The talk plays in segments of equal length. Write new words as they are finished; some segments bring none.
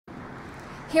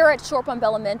Here at Short Pump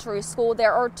Elementary School,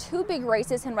 there are two big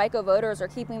races Henrico voters are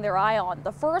keeping their eye on.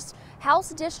 The first,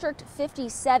 House District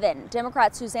 57.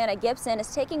 Democrat Susanna Gibson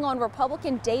is taking on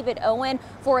Republican David Owen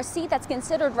for a seat that's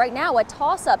considered right now a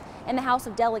toss-up in the House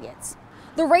of Delegates.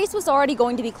 The race was already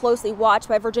going to be closely watched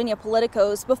by Virginia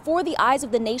politicos before the eyes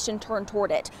of the nation turned toward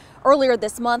it. Earlier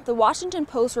this month, the Washington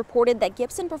Post reported that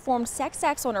Gibson performed sex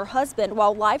acts on her husband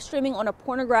while live streaming on a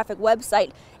pornographic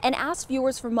website and asked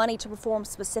viewers for money to perform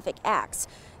specific acts.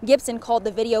 Gibson called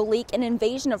the video leak an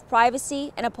invasion of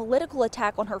privacy and a political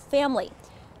attack on her family.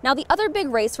 Now, the other big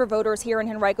race for voters here in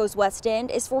Henrico's West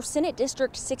End is for Senate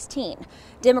District 16.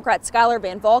 Democrat Schuyler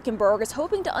Van Valkenburg is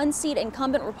hoping to unseat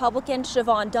incumbent Republican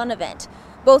Siobhan Dunavant.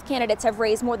 Both candidates have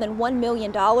raised more than $1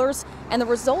 million, and the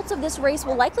results of this race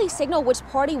will likely signal which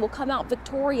party will come out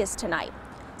victorious tonight.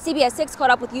 CBS 6 caught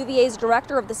up with UVA's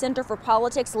director of the Center for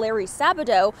Politics, Larry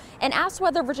Sabato, and asked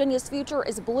whether Virginia's future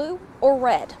is blue or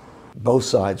red. Both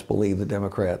sides believe the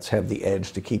Democrats have the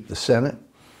edge to keep the Senate.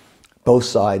 Both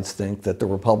sides think that the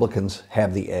Republicans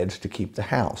have the edge to keep the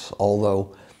House,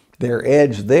 although their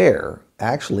edge there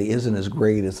actually isn't as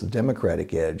great as the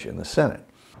Democratic edge in the Senate.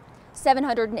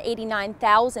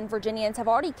 789,000 Virginians have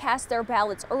already cast their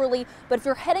ballots early, but if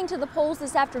you're heading to the polls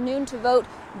this afternoon to vote,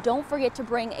 don't forget to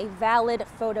bring a valid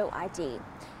photo ID.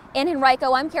 In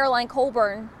Henrico, I'm Caroline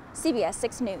Colburn, CBS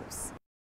 6 News.